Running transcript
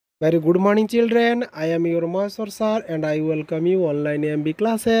Very good morning, children. I am your master sir and I welcome you online MB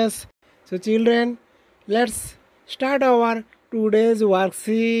classes. So, children, let's start our today's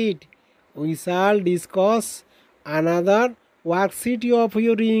worksheet. We shall discuss another worksheet of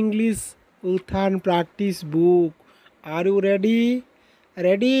your English Utthan practice book. Are you ready?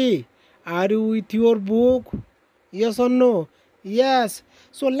 Ready? Are you with your book? Yes or no? Yes.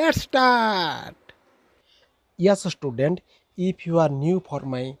 So, let's start. Yes, student, if you are new for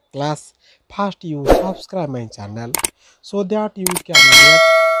my class, first you subscribe my channel so that you can get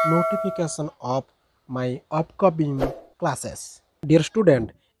notification of my upcoming classes. Dear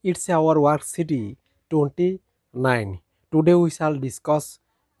student, it's our worksheet 29. Today we shall discuss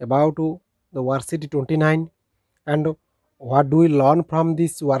about the worksheet 29 and what do we learn from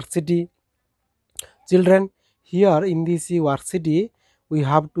this worksheet. Children, here in this worksheet we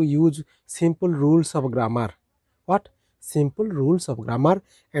have to use simple rules of grammar. What? Simple rules of grammar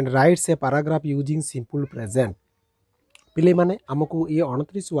and writes a paragraph using simple present. पिले माने हमको ये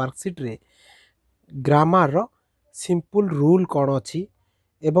 29 worksheet रे grammar रो simple rule कौन अच्छी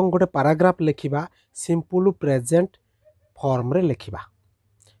एवं गोटे paragraph लिखिबा simple present form रे लिखिबा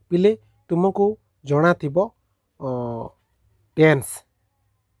पिले तुमको जଣା थिबो टेंस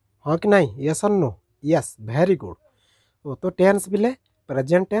हाँ कि नहीं यस और नो यस वेरी गुड तो टेंस पिले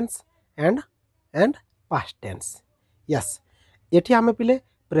present tense and past tense yes एठी आमे पिले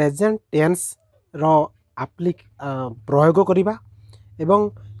प्रेजेंट टेंस रो प्रयोग करिबा एवं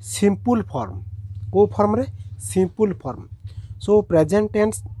सिंपल फॉर्म को फॉर्म रे simple form so present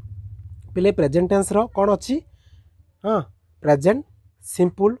tense पिले प्रेजेंट टेंस रो कोन अछि हाँ present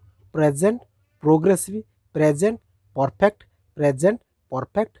simple present progressive present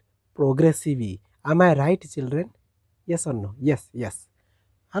perfect progressive am I right children yes or no yes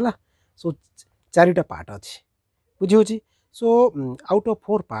हाला सो चारिटा पार्ट अछि बुझी होछि so out of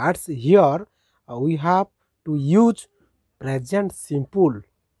 4 parts here we have to use present simple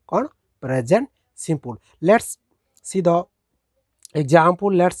kon present simple. Let's see the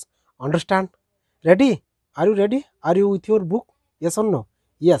example. Let's understand. Ready? Are you ready? Are you with your book? Yes or no?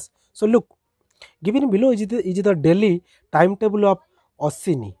 Yes. So look, given below is the daily timetable of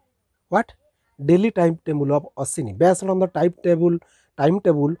Ossini. What? Daily timetable of Ossini. Based on the timetable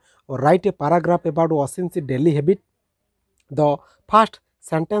write a paragraph about Ossini's daily habit. The first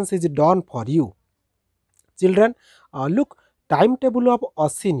sentence is done for you. Children, look, timetable of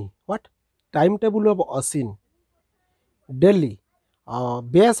Ossini. What? Timetable of Ossini. Daily.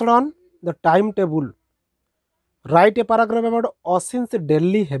 Based on the timetable, write a paragraph about Ossini's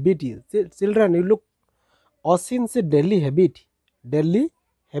daily habit. Children, you look, Ossini's daily habit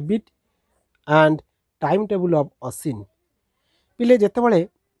and timetable of Ossini. पिले जेतेबेले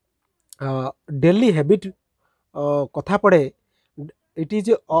daily habit कथा पड़े it is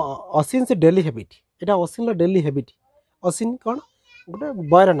Ossini's daily habit Etah Ossini's daily habit Ossini कौन गोटे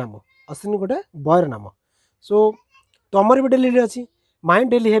बयर नाम Ossini गोटे बयर नाम सो तमर भी डेली अच्छी माय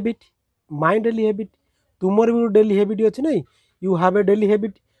डेली हैबिट तुमर भी डेली हैबिट अच्छी नहीं you have a daily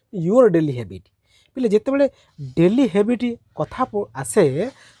habit your daily habit पिले जेतेबेले डेली हैबिट कथा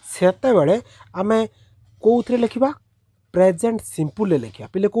आसे सेते बेले आमे कोउथरे लिखिबा प्रेजेंट सिंपल लिखा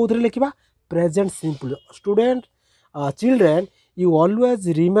पिले कोउथरे लिखिबा present simple student children you always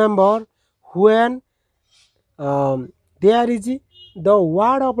remember when there is the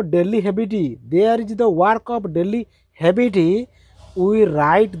word of daily habit there is the work of daily habit we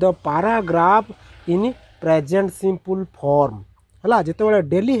write the paragraph in present simple form हला जेतेबेले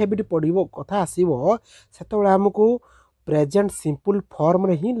daily habit पढ़िबो कथा आसीबो सेतेबेले हमकु present simple form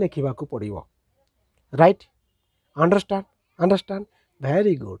रे ही लिखिबा को पड़िबो right understand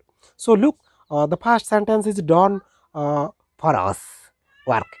very good so look the first sentence is done for us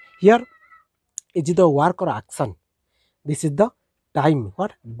work here is the work or action this is the time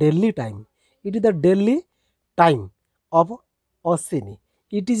what daily time it is the daily time of Ossini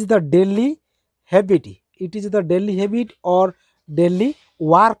it is the daily habit or daily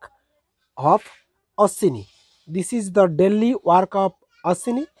work of Ossini this is the daily work of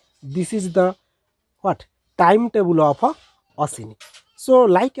Ossini this is the what timetable of Ossini so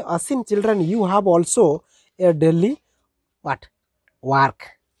like Ossini children you have also a daily what work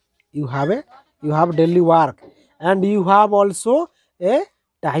you have daily work and you have also a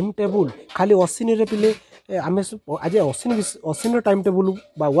timetable खाली Ossini रे पिले आमे आज Ossini timetable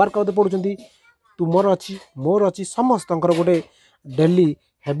बा work out पढुचंती तुमर अछि मोर अछि समस्तंकर गोटे डेली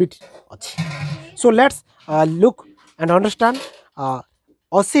हैबिट अछि so let's look and understand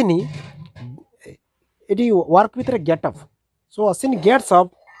Ossini it work with a get up so Ossini gets up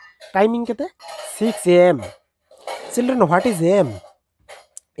timing kete 6 am children what is am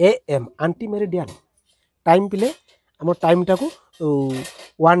AM aunty meridian time पिले आम time torque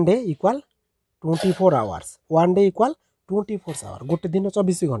 1 day equal 24 hours 1 day equal 24 our गोटे दिन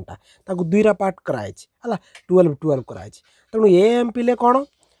 24 घंटा ताको दुईरा part कराई है 12 12 कराई तेणु AM पिले कौन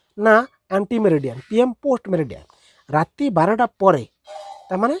ना aunty meridian PM post meridian राति 12टा परे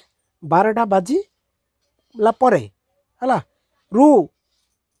तामाने 12टा बाजिला परे है रु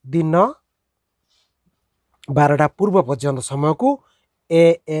दिन 12टा पूर्व पर्यंत समय को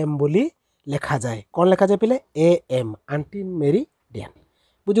AM बोली लेखा जाए कौन लेखा जाए पिले AM आंटी मेरिडियन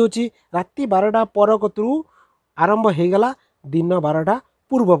बुझे राति 12टा पर कतरू आरंभ हो गला दिन 12टा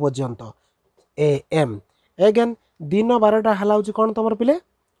पूर्व पर्यंत AM एगेन दिन 12टा हला कौन तुम पिले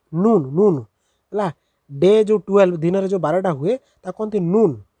नून नून है डे जो 12 दिन रे जो 12टा हुए ता कहते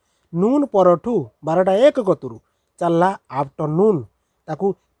नून नून परठू 12टा 1 कतरू चलला आफ्टरनून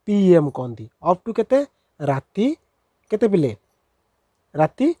ताकू PM कहती अप टू केते राति केते पिले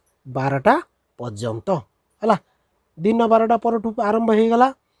राति 12टा पर्यंत है दिन 12टा परठू आरंभ हो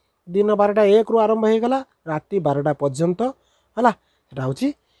गला दिन 12टा 1 रु आरंभ हो गला राति 12टा पर्यंत है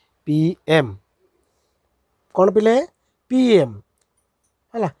हूँ PM कौन पिले PM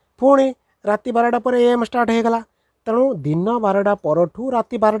है पुणी राति 12टा पर AM स्टार्ट हो गला तेणु दिन 12टा परठू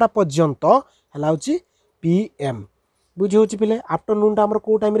राति 12टा पर्यंत है हूँ PM बुझे पिले आफ्टरनून टा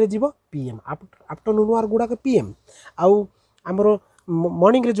कौ टाइम रे जीवो PM आफ्टरनून वार्क गुड़ाक PM आउ आमर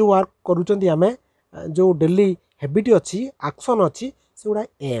मॉर्निंग रे जो वर्क करूचंती आमे जो डेली हैबिट अच्छी एक्शन अच्छी से गुड़ा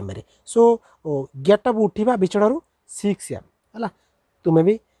AM रे सो गेट अप उठा बिछणारू 6 AM है तुम्हें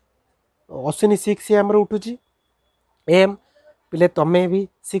भी अश्विनी 6 AM रे उठुची AM पिले तमें भी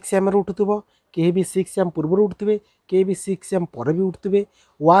 6 AM रे उठुथबो के भी 6 AM पूर्व उठुवे के भी 6 AM पर भी उठुवे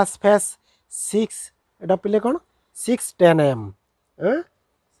वाश फेस 6 एटा पिले कौन 6:10 AM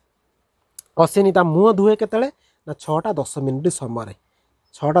अश्विनी ता मुह धुए केतले ना 6टा 10 मिनिट समय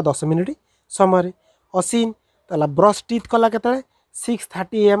 6टा 10 मिनिट समय अश्विन तला ब्रश टीथ कला केतले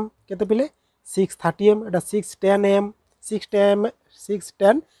 6:30 AM केते पिले 6:30 AM एटा 6:10 AM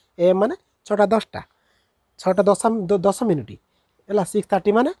 6:10 AM माने 6टा 10टा 6टा 10 मिनिट है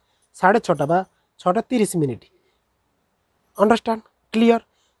 6:30 माने 6:30 बा 6टा 30 minute understand clear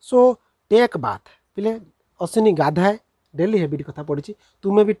so take bath पिले अश्विनी गाधाए डेली हैबिट कथा पड़ी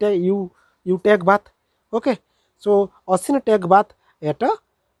तुम्हें भी you take bath okay so Ashwini take bath eight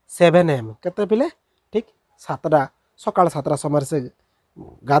 7 AM केते पिले ठीक 7टा सकाळ 7टा समय से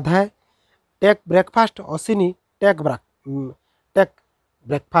गाधाए take breakfast Ashwini take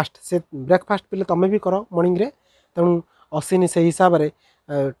breakfast से ब्रेकफास्ट पिले तमें भी कर मॉर्निंग रे तेणु अश्विनी से हिसाब से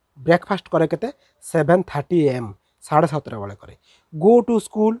ब्रेकफास्ट करे केते 7:30 AM 7:30 बेले करे go to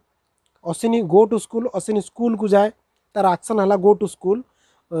school Ashwini go to school Ashwini school को जाए तार एक्शन है गो टू स्कूल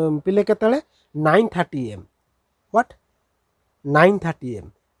पिले केते 9:30 AM व्हाट 9:30 AM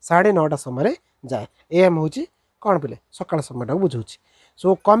 9:30 समय जाए AM हूँ कौन पिले सकाळ समय बुझाऊँ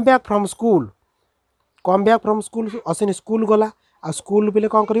सो come back from school Ashwini school गला आ स्कूल पिले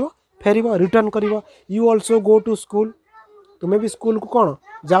कौन कर फेर रिटर्न कर you also go to school तुम्हें भी स्कूल को कौन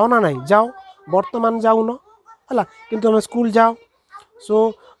जाओ ना नहीं जाओ बर्तमान जाऊन है कि तुम स्कूल जाओ सो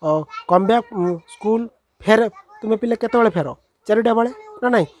कम बैक स्कूल फेर तुम्हें पिले केतबेले फेर 4टा बेले ना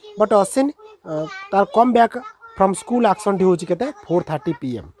नहीं बट अश्विन तार come back from school action T हूँ के 4:30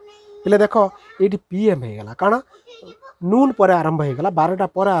 PM पिले देख ये PM हो गला कारण नून पर आरंभ हो गला 12टा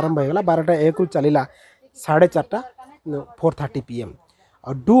पर आरंभ हो गला 12टा 1 रु चलला 4:30 4:30 PM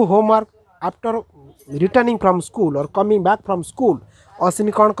और do homework after returning from school और coming back from school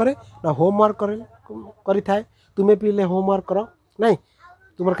Ashwini कौन करे ना होमवर्क करी थाए तुम्हें पिले होमवर्क कर नहीं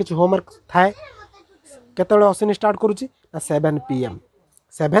तुम किसी होमवर्क थाए केतबेले अश्विनी स्टार्ट करुच्ची ना 7 PM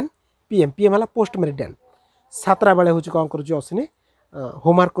 7 PM PM है पोस्ट मेरिडियन 7टा बेले हूँ कौन करुच्ची अश्विनी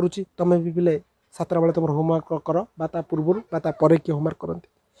होमवर्क करुच्ची तुम्हें भी पिले 7टा बेले तुम होमवर्क कर बाता पूर्व बाता पर किए होमवर्क करते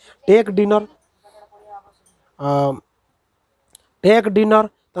टेक डिनर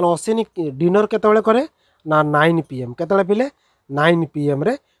तेना अश्विनी डिनर केतबेले करे ना 9 PM केतबेले पिले 9 PM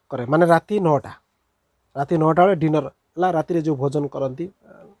रे करे माने राति 9टा बेले डिनर है राति जो भोजन करती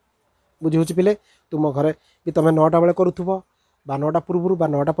बुझे पिले तुम घरे भी तुम 9टा बेले करूथबो बा 9टा पूर्व बा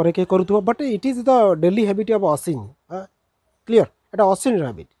 9टा पर के करूथबो but it is the daily habit of Ashwini clear Etah Ashwini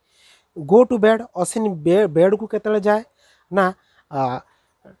habit go to bed Ashwini bed को केतले जाए ना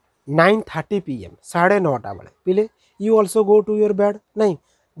 9:30 PM 9:30 बेले पिले you also go to your bed नहीं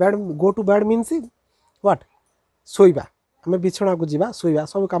bed go to bed means what शोइबा आम बिछना को जीवा शोइबा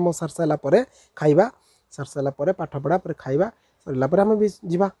सब कम सर सारा पर खाइबा सर सारा पर पाठ पढ़ा पर खाइबा सरला पर आम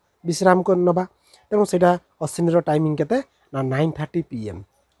जीवा विश्राम कर नबा तेणु से अश्विनी टाइमिंग केते ना 9:30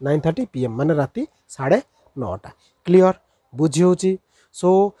 PM माने राति 9:30 क्लियर बुझी होची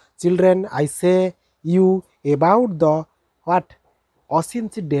So children, I say you about the what?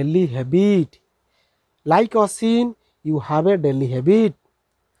 Osin's daily habit. Like Osin, you have a daily habit.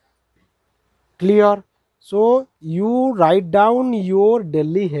 Clear? So you write down your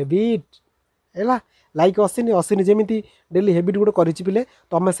daily habit. ହେଲା ଲାଇକ୍ ଅସିନି ଅସିନି ଯେମିତି ଡେଲି ହେବିଟ୍ ଗୋଟେ କରିଛି ପିଲେ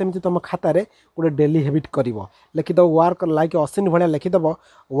ତମେ ସେମିତି ତମ ଖାତାରେ ଗୋଟେ ଡେଲି ହେବିଟ୍ କରିବ ଲେଖିଦେବ ୱାର୍କ ଲାଇକ୍ ଅସିନି ଭଳିଆ ଲେଖିଦେବ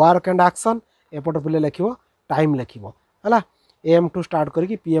ୱାର୍କ ଆଣ୍ଡ ଆକ୍ସନ୍ ଏପଟ ପିଲେ ଲେଖିବ ଟାଇମ୍ ଲେଖିବ ହେଲା AM ଟୁ ଷ୍ଟାର୍ଟ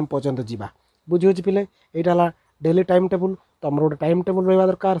କରିକି PM ପର୍ଯ୍ୟନ୍ତ ଯିବା ବୁଝିହେଉଛି ପିଲେ ଏଇଟା ହେଲା ଡେଲି ଟାଇମ୍ ଟେବୁଲ୍ ତମର ଗୋଟେ ଟାଇମ୍ ଟେବୁଲ୍ ରହିବା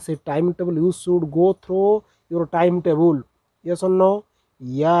ଦରକାର ସେ time table you should go throw your time table Yes or no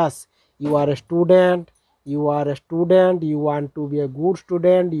yes you are a student you are a student you want to be a good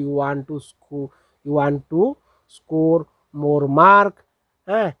student you want to you want to score more mark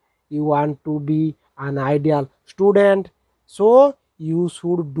you want to be an ideal student so you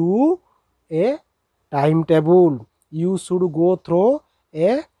should do a timetable you should go through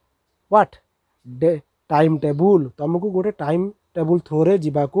a what timetable तुमको गोटे timetable throw रे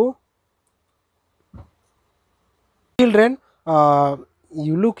जीवाको children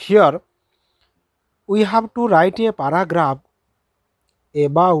you look here we have to write a paragraph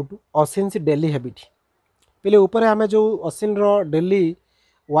about Osin's daily habit पहले ऊपर आम जो असिन daily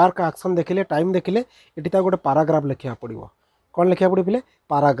work action देखिले time देखिले ये गोटे पाराग्राफ लिखा पड़ो कौन लिखा पड़ो पे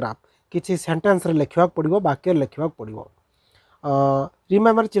पाराग्राफ किसी सेंटेंस रे लिखा पड़ो वाक्य लिखा पड़ो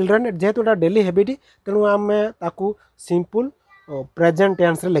रिमेम्बर चिल्ड्रेन जेहेतु एटा डेली हैबिट तेणु आम ताकू सिंपल प्रेजेंट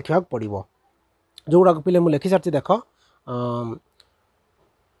टेंस रे लिखा पड़ो जोड़ा पे मुझे लिखि सारी देख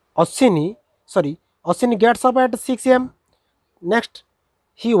Ashwini gets up at 6 am next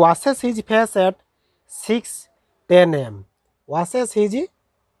he washes his face at 6:10 am washes his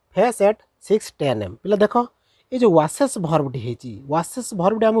face at 6:10 am पिला देख ये जो washes verb T washes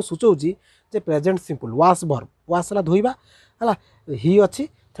verb T आम सूचौची जे present simple wash verb wash ला धोइबा हला ही अछि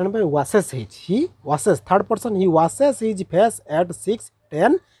तेन पे washes he washes third person he washes his face at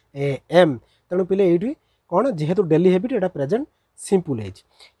 6:10 am तेणु पिले एठी कोन जेहेतु daily habit Etah present simple as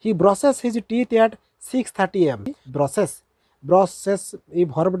he brushes his teeth at 6:30 am brushes ये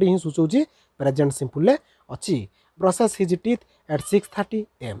वर्ब टी ही सूचौची present simple ले अछि brushes his teeth at 6:30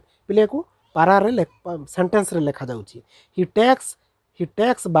 am पिले को पारा रे सेंटेंस रे लिखा जाउची ही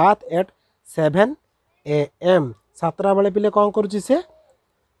टेक्स बाथ एट 7 am 7 बेले पिले कोन करूची से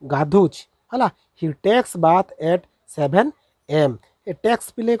गाधौची हला ही takes bath eight 7 am A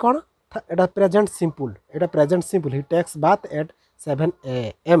takes पिले कोन एटा present simple he takes bath eight 7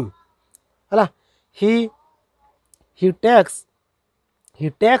 am हला he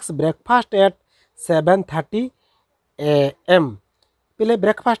takes breakfast at 7:30 am पिले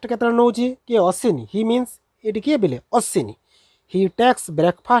ब्रेकफास्ट केतरा नौची कि अश्विनी ही मीन्स ये किए पिले अश्विनी ही टेक्स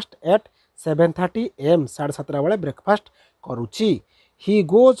ब्रेकफास्ट एट 7:30 am 7:30 बेले ब्रेकफास्ट करूची he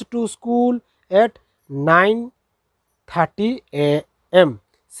goes to school eight 9:30 am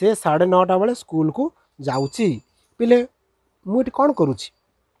से 9:30 बेले स्कूल को जाऊची पिले मुझे कौन करुची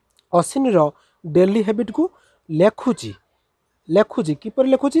अश्विनी डेली हैबिट को लेखुची किपर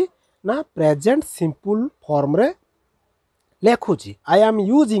लेखुची ना प्रेजेंट सिंपल फॉर्म रे लेखुची I am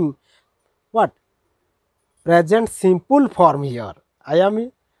using what present simple form here I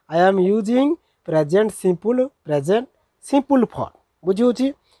am using present simple form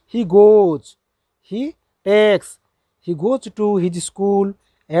बुझी he goes to his school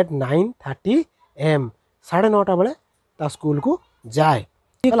eight 9:30 am 9:30 बेले ता स्कूल को जाए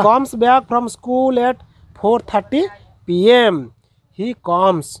he comes back from school at 4:30 pm he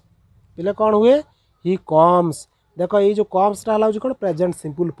comes पिले कौन हुए he comes देखो ये जो comes टा हलाउ कौन present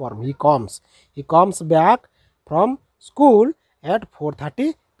simple form he comes back from school at 4:30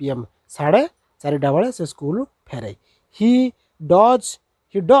 pm 4:30 बेले से स्कूल फेरे he does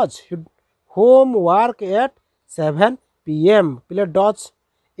homework at 7 pm पिले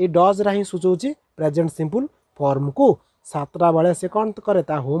does रा ही सूचौची प्रेजेंट सिंपल फॉर्म को 7 बेले से कौन करे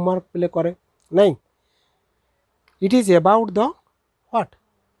ता होमवर्क पिले करे नहीं it is about the what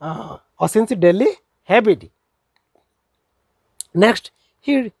Osin's daily habit next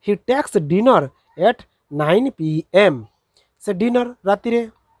he takes dinner at 9 pm से डिनर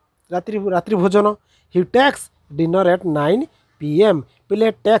रात्रि भोजन he takes dinner at 9 pm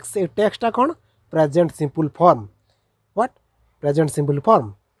पिले टेक्स टा कौन present simple form what present simple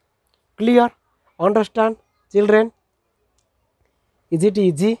form clear understand children is it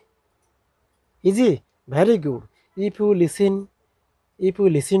easy very good if you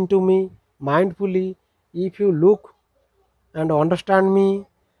listen to me mindfully if you look and understand me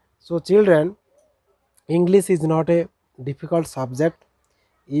so children English is not a difficult subject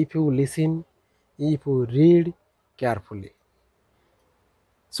if you listen if you read carefully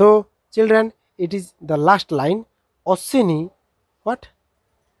So children, it is the last line. Oshini, what?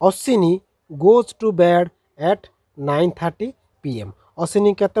 Oshini goes to bed at 9:30 PM.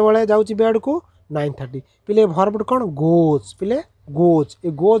 Oshini କେତେବେଳେ ଯାଉଛି bed କୁ 9:30. ପିଲେ verb କ'ଣ goes, ପିଲେ goes. ଏ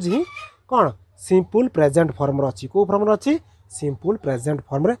goes ହିଁ କ'ଣ simple present ଫର୍ମରେ ଅଛି. କେଉଁ ଫର୍ମରେ ଅଛି? ସିମ୍ପଲ୍ ପ୍ରେଜେଣ୍ଟ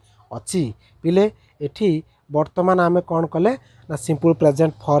ଫର୍ମରେ ଅଛି. ପିଲେ ଏଠି ବର୍ତ୍ତମାନ ଆମେ କ'ଣ କଲେ ନା ସିମ୍ପଲ୍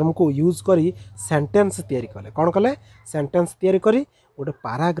ପ୍ରେଜେଣ୍ଟ ଫର୍ମକୁ ୟୁଜ୍ କରି ସେଣ୍ଟେନ୍ସ ତିଆରି କଲେ. କ'ଣ କଲେ? ସେଣ୍ଟେନ୍ସ ତିଆରି କରି ଗୋଟେ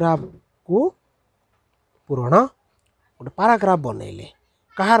ପାରାଗ୍ରାଫକୁ ପୂରଣ ଗୋଟେ ପାରାଗ୍ରାଫ ବନେଇଲେ.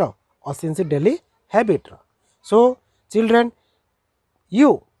 କାହାର? ଅସିନ୍ସ daily ହ୍ୟାବିଟ୍ର. Show children,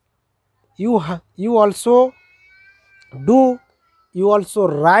 you also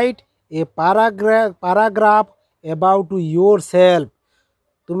write a paragraph about yourself.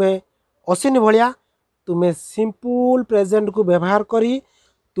 ତୁମେ ଅସିନି ଭଳିଆ ତୁମେ ସିମ୍ପଲ୍ ପ୍ରେଜେଣ୍ଟକୁ ବ୍ୟବହାର କରି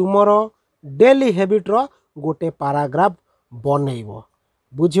ତୁମର ଡେଲି ହ୍ୟାବିଟ୍ର ଗୋଟେ ପାରାଗ୍ରାଫ ବନେଇବ.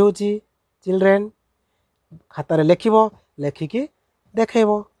 ବୁଝିହେଉଛି ଚିଲଡ୍ରେନ୍? ଖାତାରେ ଲେଖିବ, ଲେଖିକି ଦେଖେଇବ,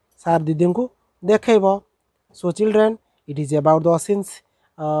 ସାର୍ ଦିଦିଙ୍କୁ ଦେଖେଇବ. Show children, it is about the Osin's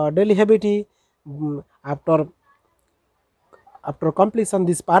daily habit. After completion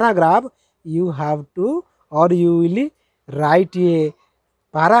this paragraph, you have to, or you will write a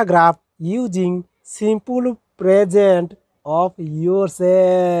paragraph using simple present of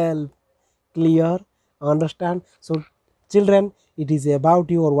yourself. Clear? Understand? So children, it is about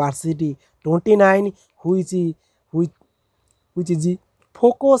your worksheet 29 which is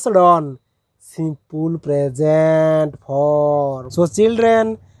focused on simple present form. So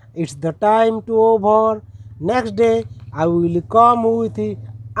children, it's the time to over. Next day I will come with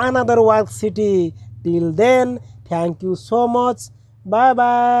another worksheet. Till then, thank you so much. Bye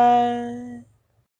bye.